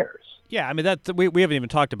 who cares? Yeah, I mean, we haven't even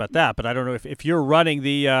talked about that, but I don't know if you're running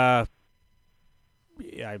the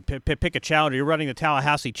pick a challenger, you're running the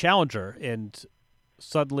Tallahassee Challenger, and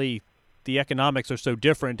suddenly the economics are so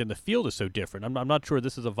different and the field is so different. I'm not sure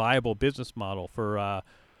this is a viable business model for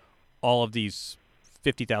all of these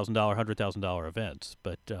 $50,000, $100,000 events,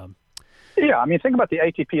 but yeah, I mean, think about the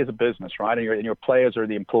ATP as a business, right? And your players are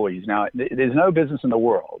the employees. Now, there's no business in the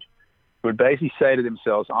world who would basically say to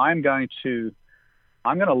themselves, I'm going to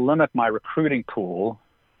limit my recruiting pool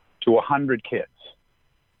to 100 kids.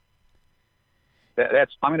 I'm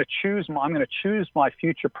going to choose my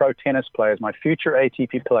future pro tennis players, my future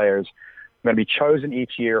ATP players. I'm going to be chosen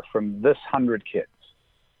each year from this 100 kids.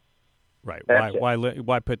 Right.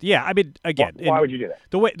 Why put? Yeah. I mean, again, why would you do that?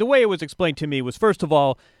 The way it was explained to me was, first of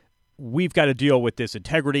all, we've got to deal with this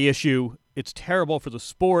integrity issue. It's terrible for the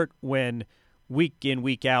sport when week in,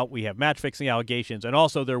 week out, we have match fixing allegations, and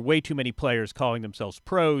also there are way too many players calling themselves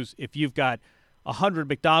pros. If you've got 100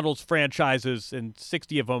 McDonald's franchises and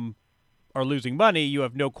 60 of them are losing money, you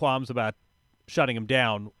have no qualms about shutting them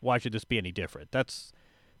down. Why should this be any different? That's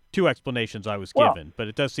two explanations I was given, but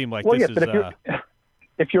it does seem like this is.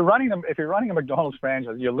 If you're running a McDonald's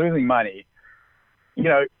franchise, you're losing money.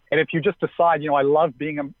 And if you just decide, I love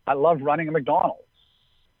running a McDonald's,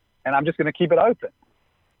 and I'm just going to keep it open,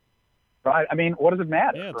 right? I mean, what does it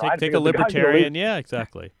matter? Yeah, right? take a libertarian. Yeah,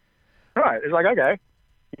 exactly. Right. It's like, okay,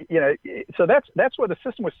 so that's where the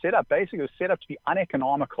system was set up. Basically, it was set up to be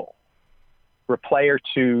uneconomical for a player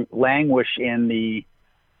to languish in the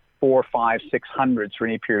 400, 500, 600s for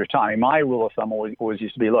any period of time. I mean, my rule of thumb always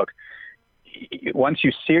used to be, look, once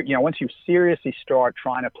you seriously start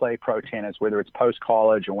trying to play pro tennis, whether it's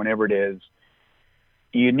post-college or whenever it is,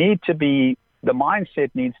 the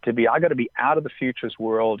mindset needs to be, I got to be out of the futures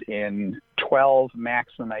world in 12,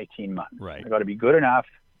 maximum 18 months. Right. I got to be good enough,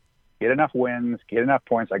 get enough wins, get enough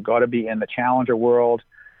points. I got to be in the challenger world.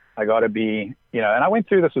 I got to be, and I went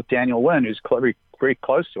through this with Daniel Wynn, who's very, very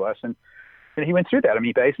close to us, and he went through that. I mean,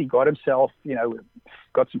 he basically got himself,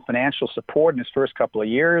 got some financial support in his first couple of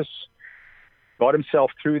years, got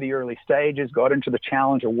himself through the early stages, got into the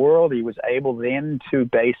challenger world. He was able then to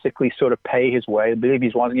basically sort of pay his way. I believe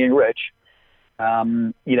he wasn't getting rich.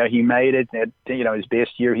 He made it at, his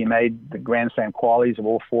best year. He made the Grand Slam qualies of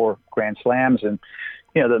all 4 Grand Slams. And,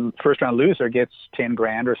 the first round loser gets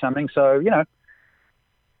 $10,000 or something. So,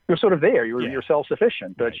 you're sort of there. You're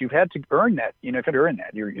self-sufficient, but you've had to earn that. You've had to earn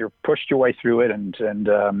that. You're pushed your way through it, and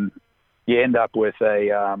you end up with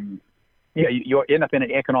you end up in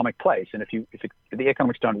an economic place. And if the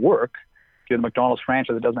economics don't work, if you're the McDonald's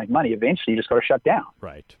franchise that doesn't make money, eventually you just got to shut down.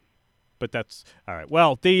 Right. But that's all right.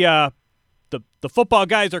 Well, the football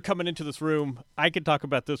guys are coming into this room. I could talk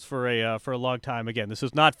about this for a long time. Again, this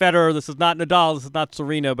is not Federer, this is not Nadal, this is not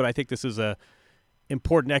Serena, but I think this is a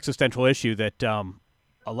important existential issue that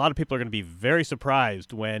a lot of people are going to be very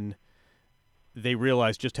surprised when they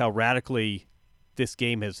realize just how radically this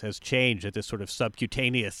game has changed at this sort of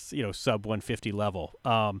subcutaneous, sub 150 level.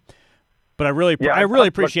 But I really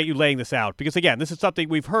appreciate you laying this out, because again, this is something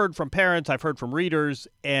we've heard from parents, I've heard from readers,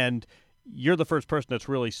 and you're the first person that's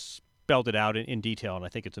really spelled it out in detail, and I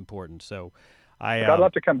think it's important. So I'd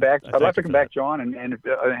love to come back. I'd love to come back, John, and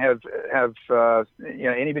have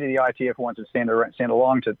anybody in the ITF wants to stand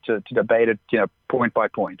along to debate it, point by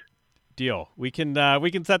point. Deal. We can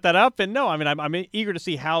set that up. And no, I mean, I'm eager to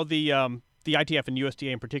see how the ITF and USTA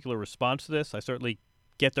in particular responds to this. I certainly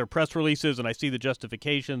get their press releases and I see the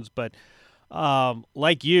justifications, but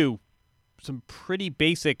like you, some pretty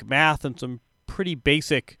basic math and some pretty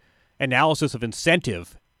basic analysis of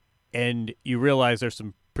incentive, and you realize there's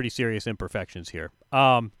some pretty serious imperfections here.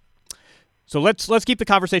 So let's keep the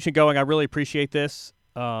conversation going. I really appreciate this,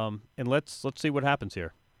 and let's see what happens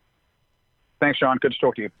here. Thanks, Sean. Good to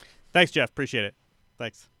talk to you. Thanks, Jeff. Appreciate it.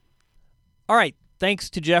 Thanks. All right.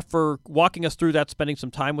 Thanks to Jeff for walking us through that, spending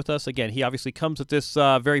some time with us. Again, he obviously comes at this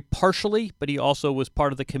very partially, but he also was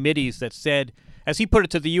part of the committees that said, as he put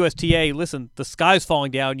it to the USTA, listen, the sky's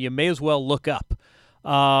falling down. You may as well look up.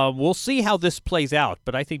 We'll see how this plays out,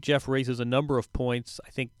 but I think Jeff raises a number of points.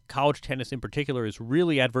 I think college tennis in particular is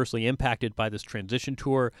really adversely impacted by this transition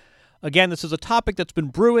tour. Again, this is a topic that's been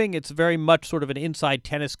brewing. It's very much sort of an inside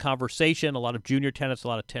tennis conversation. A lot of junior tennis, a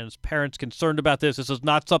lot of tennis parents concerned about this. This is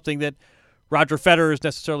not something that Roger Federer is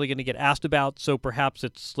necessarily going to get asked about, so perhaps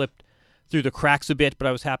it slipped through the cracks a bit, but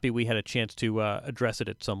I was happy we had a chance to address it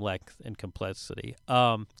at some length and complexity.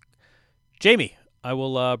 Jamie, I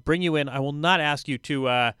will bring you in. I will not ask you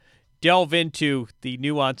to delve into the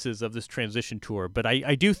nuances of this transition tour, but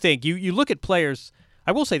I do think you look at players.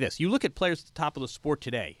 I will say this. You look at players at the top of the sport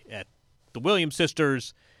today, at the Williams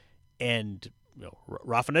sisters and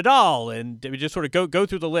Rafa Nadal, and we just sort of go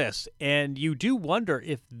through the list, and you do wonder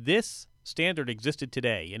if this standard existed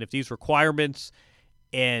today, and if these requirements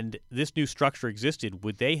and this new structure existed,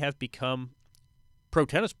 would they have become pro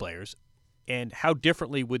tennis players? And how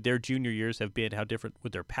differently would their junior years have been? How different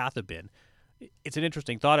would their path have been? It's an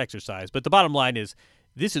interesting thought exercise. But the bottom line is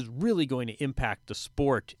this is really going to impact the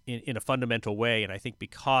sport in a fundamental way. And I think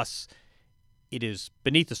because it is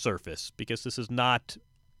beneath the surface, because this is not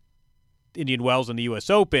Indian Wells in the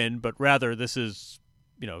U.S. Open, but rather this is,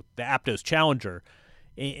 the Aptos Challenger.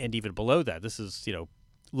 And even below that, this is,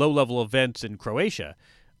 low-level events in Croatia.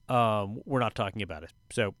 We're not talking about it.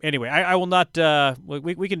 So anyway, I will not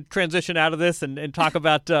we can transition out of this and talk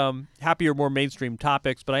about happier, more mainstream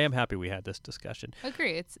topics, but I am happy we had this discussion.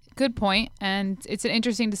 Agree. It's a good point, and it's an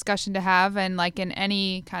interesting discussion to have, and like in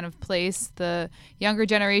any kind of place, the younger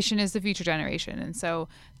generation is the future generation, and so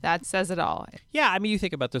that says it all. Yeah, I mean, you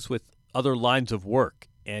think about this with other lines of work,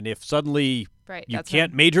 and if suddenly you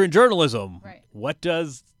can't right. major in journalism, right. What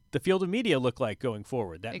does the field of media look like going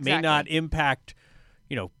forward? That Exactly. may not impact,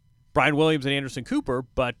 Brian Williams and Anderson Cooper,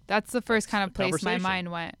 but that's the first kind of place my conversation. mind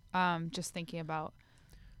went, just thinking about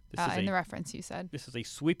in the reference you said. This is a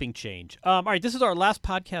sweeping change. All right, this is our last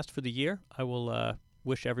podcast for the year. I will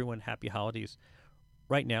wish everyone happy holidays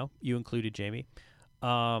right now, you included, Jamie.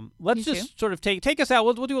 Let's You just sort of take us out.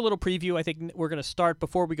 We'll do a little preview. I think we're going to start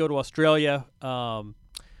before we go to Australia.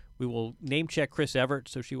 We will name check Chris Evert,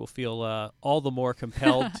 so she will feel all the more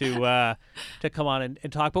compelled to come on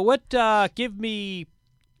and talk. But give me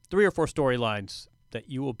 3 or 4 storylines that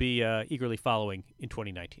you will be eagerly following in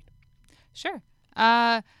 2019. Sure.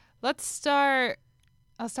 Let's start.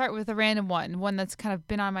 I'll start with a random one that's kind of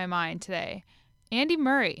been on my mind today. Andy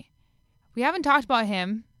Murray. We haven't talked about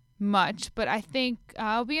him much, but I think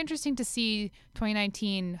it'll be interesting to see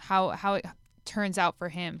 2019 how it turns out for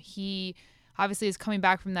him. He obviously is coming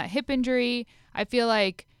back from that hip injury. I feel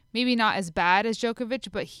like maybe not as bad as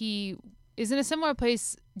Djokovic, but he is in a similar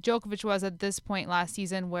place Djokovic was at this point last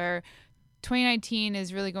season, where 2019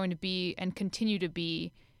 is really going to be and continue to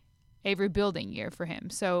be a rebuilding year for him.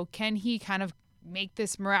 So can he kind of make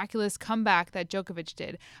this miraculous comeback that Djokovic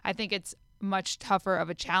did? I think it's much tougher of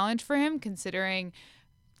a challenge for him, considering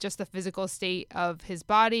just the physical state of his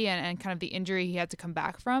body and kind of the injury he had to come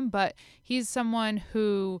back from. But he's someone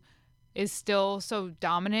who is still so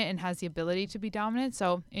dominant and has the ability to be dominant.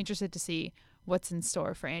 So interested to see what's in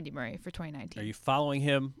store for Andy Murray for 2019. Are you following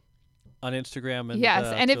him on Instagram and yes,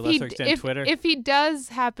 and to a lesser extent Twitter? If he does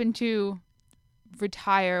happen to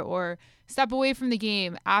retire or step away from the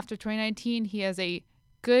game after 2019, he has a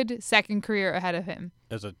good second career ahead of him.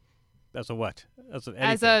 As a what? As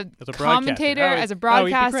a commentator, as a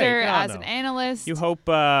broadcaster, as an analyst. You hope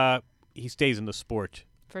he stays in the sport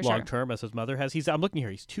for long sure. term, as his mother has. I'm looking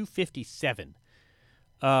here. He's 257.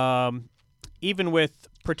 Even with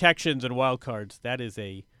protections and wild cards, that is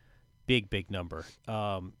a big number.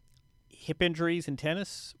 Hip injuries in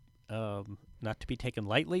tennis, not to be taken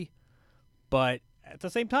lightly, but at the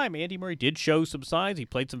same time, Andy Murray did show some signs. He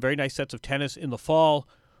played some very nice sets of tennis in the fall.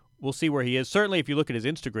 We'll see where he is. Certainly, if you look at his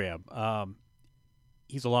Instagram,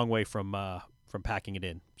 he's a long way from packing it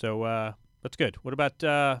in. So that's good. What about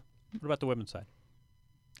the women's side?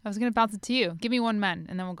 I was going to bounce it to you. Give me one men,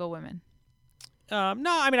 and then we'll go women. No,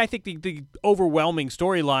 I mean, I think the overwhelming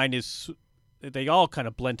storyline is they all kind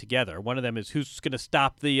of blend together. One of them is who's going to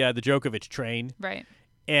stop the Djokovic train. Right.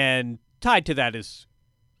 And tied to that is,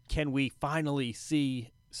 can we finally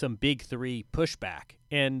see some big 3 pushback?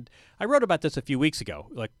 And I wrote about this a few weeks ago.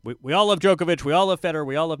 Like, we all love Djokovic, we all love Federer,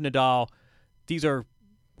 we all love Nadal. These are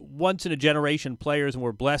once-in-a-generation players, and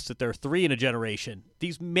we're blessed that there are 3 in a generation.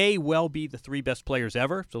 These may well be the 3 best players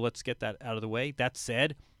ever, so let's get that out of the way. That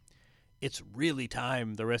said, it's really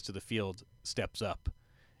time the rest of the field steps up.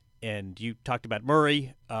 And you talked about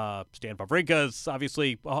Murray. Stan Wawrinka is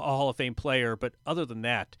obviously a Hall of Fame player, but other than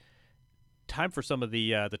that, time for some of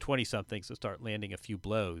the 20-somethings to start landing a few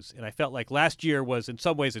blows. And I felt like last year was in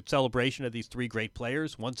some ways a celebration of these 3 great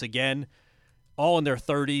players. Once again, all in their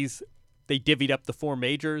 30s, they divvied up the 4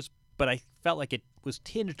 majors, but I felt like it was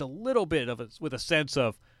tinged a little bit with a sense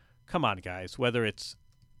of, come on, guys, whether it's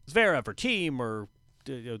Zverev or Thiem or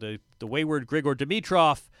the wayward Grigor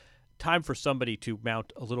Dimitrov, time for somebody to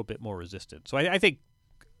mount a little bit more resistance. So I think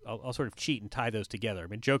I'll sort of cheat and tie those together. I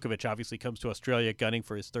mean, Djokovic obviously comes to Australia gunning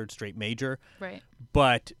for his 3rd straight major. Right.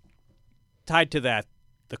 But tied to that,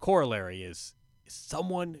 the corollary is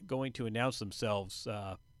someone going to announce themselves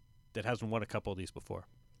that hasn't won a couple of these before?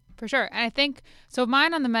 For sure. And I think, so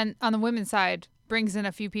mine on the women's side brings in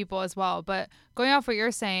a few people as well. But going off what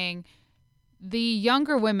you're saying, the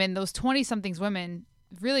younger women, those 20-somethings women,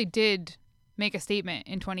 really did make a statement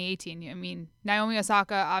in 2018. I mean, Naomi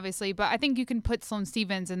Osaka, obviously, but I think you can put Sloane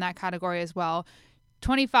Stephens in that category as well.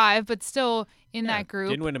 25, but still in that group.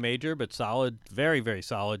 Didn't win a major, but solid, very, very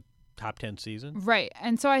solid top 10 season. Right.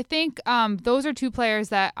 And so I think those are 2 players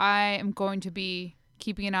that I am going to be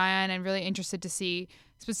keeping an eye on and really interested to see.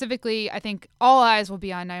 Specifically, I think all eyes will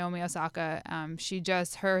be on Naomi Osaka.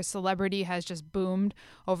 Her celebrity has just boomed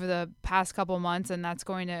over the past couple months, and that's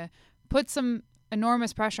going to put some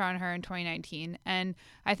enormous pressure on her in 2019. And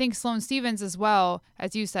I think Sloane Stephens as well,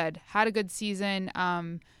 as you said, had a good season.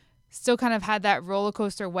 Still kind of had that roller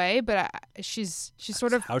coaster way, but she's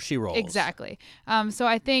sort of how she rolls. Exactly. So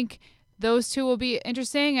I think those 2 will be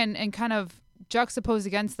interesting and kind of juxtaposed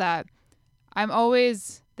against that.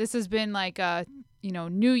 This has been like a,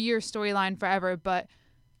 New Year storyline forever, but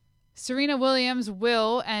Serena Williams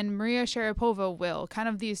will and Maria Sharapova will, kind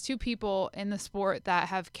of these 2 people in the sport that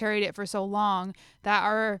have carried it for so long that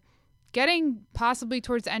are getting possibly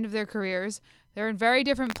towards the end of their careers. They're in very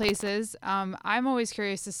different places. I'm always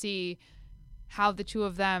curious to see how the 2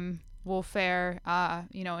 of them will fare,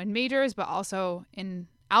 in majors, but also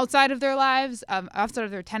outside of their lives, outside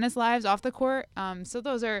of their tennis lives, off the court. So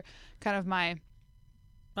those are kind of my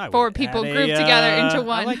 4 people grouped together into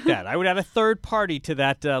one. I like that. I would add a 3rd party to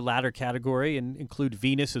that latter category and include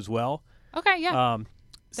Venus as well. Okay, yeah.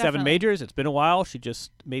 7 majors. It's been a while. She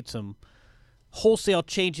just made some wholesale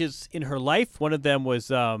changes in her life. One of them was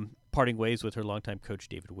parting ways with her longtime coach,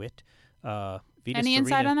 David Witt. Venus, any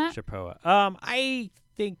insight on that? Sharapova. I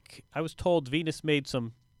think I was told Venus made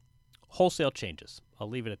some wholesale changes. I'll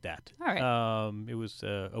leave it at that. All right. It was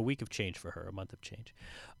a week of change for her, a month of change.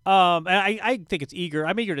 And I think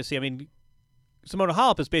I'm eager to see. I mean, Simona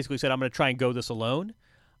Halep has basically said, I'm going to try and go this alone.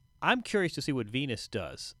 I'm curious to see what Venus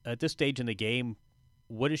does. At this stage in the game,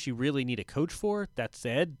 what does she really need a coach for? That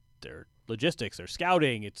said, their logistics, their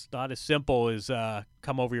scouting, it's not as simple as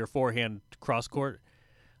come over your forehand cross court.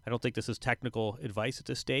 I don't think this is technical advice at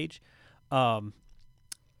this stage.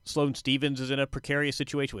 Sloane Stephens is in a precarious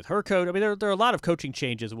situation with her coach. I mean, there are a lot of coaching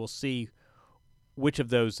changes, and we'll see which of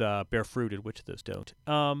those bear fruit and which of those don't.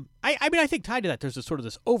 I think tied to that, there's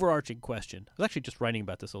this overarching question. I was actually just writing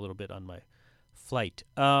about this a little bit on my flight.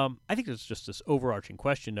 I think there's just this overarching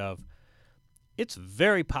question of, it's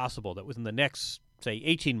very possible that within the next, say,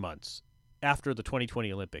 18 months after the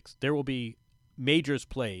 2020 Olympics, there will be majors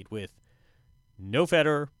played with no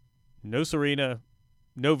Federer, no Serena,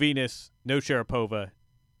 no Venus, no Sharapova,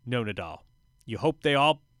 no Nadal. You hope they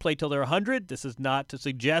all play till they're 100. This is not to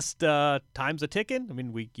suggest time's a ticking. I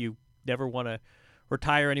mean, you never want to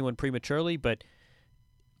retire anyone prematurely, but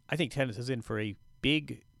I think tennis is in for a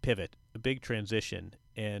big pivot, a big transition.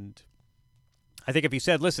 And I think if you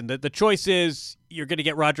said, listen, the choice is you're going to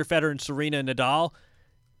get Roger Federer and Serena and Nadal,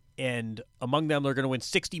 and among them they're going to win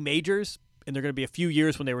 60 majors, and there are going to be a few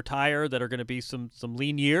years when they retire that are going to be some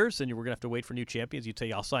lean years, and we're going to have to wait for new champions. You'd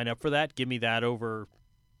say, I'll sign up for that. Give me that over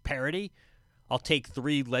parity. I'll take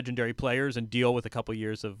 3 legendary players and deal with a couple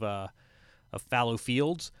years of fallow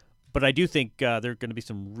fields. But I do think there are going to be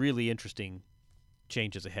some really interesting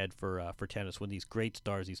changes ahead for tennis when these great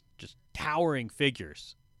stars, these just towering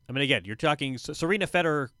figures. I mean, again, you're talking Serena,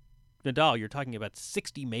 Federer, Nadal. You're talking about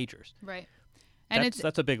 60 majors, right? And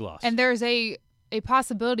that's a big loss. And there's a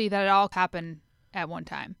possibility that it all happen at one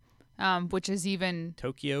time, which is even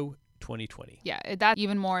Tokyo 2020. Yeah, that's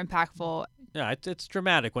even more impactful. Yeah, it's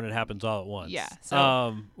dramatic when it happens all at once. Yeah.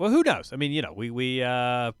 So, well, who knows? I mean, we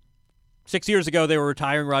 6 years ago they were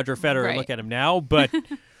retiring Roger Federer. Right. Look at him now, but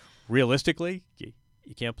realistically, you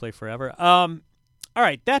can't play forever. All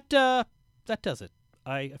right, that does it.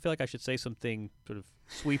 I feel like I should say something sort of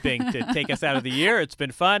sweeping to take us out of the year. It's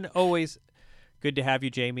been fun. Always good to have you,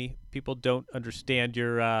 Jamie. People don't understand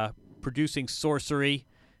your producing sorcery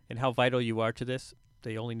and how vital you are to this.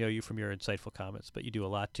 They only know you from your insightful comments, but you do a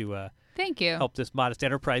lot to Thank you. help this modest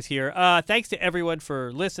enterprise here. Thanks to everyone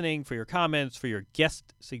for listening, for your comments, for your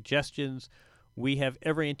guest suggestions. We have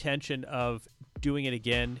every intention of doing it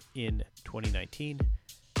again in 2019.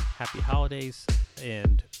 Happy holidays,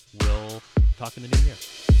 and we'll talk in the new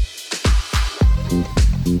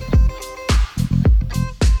year.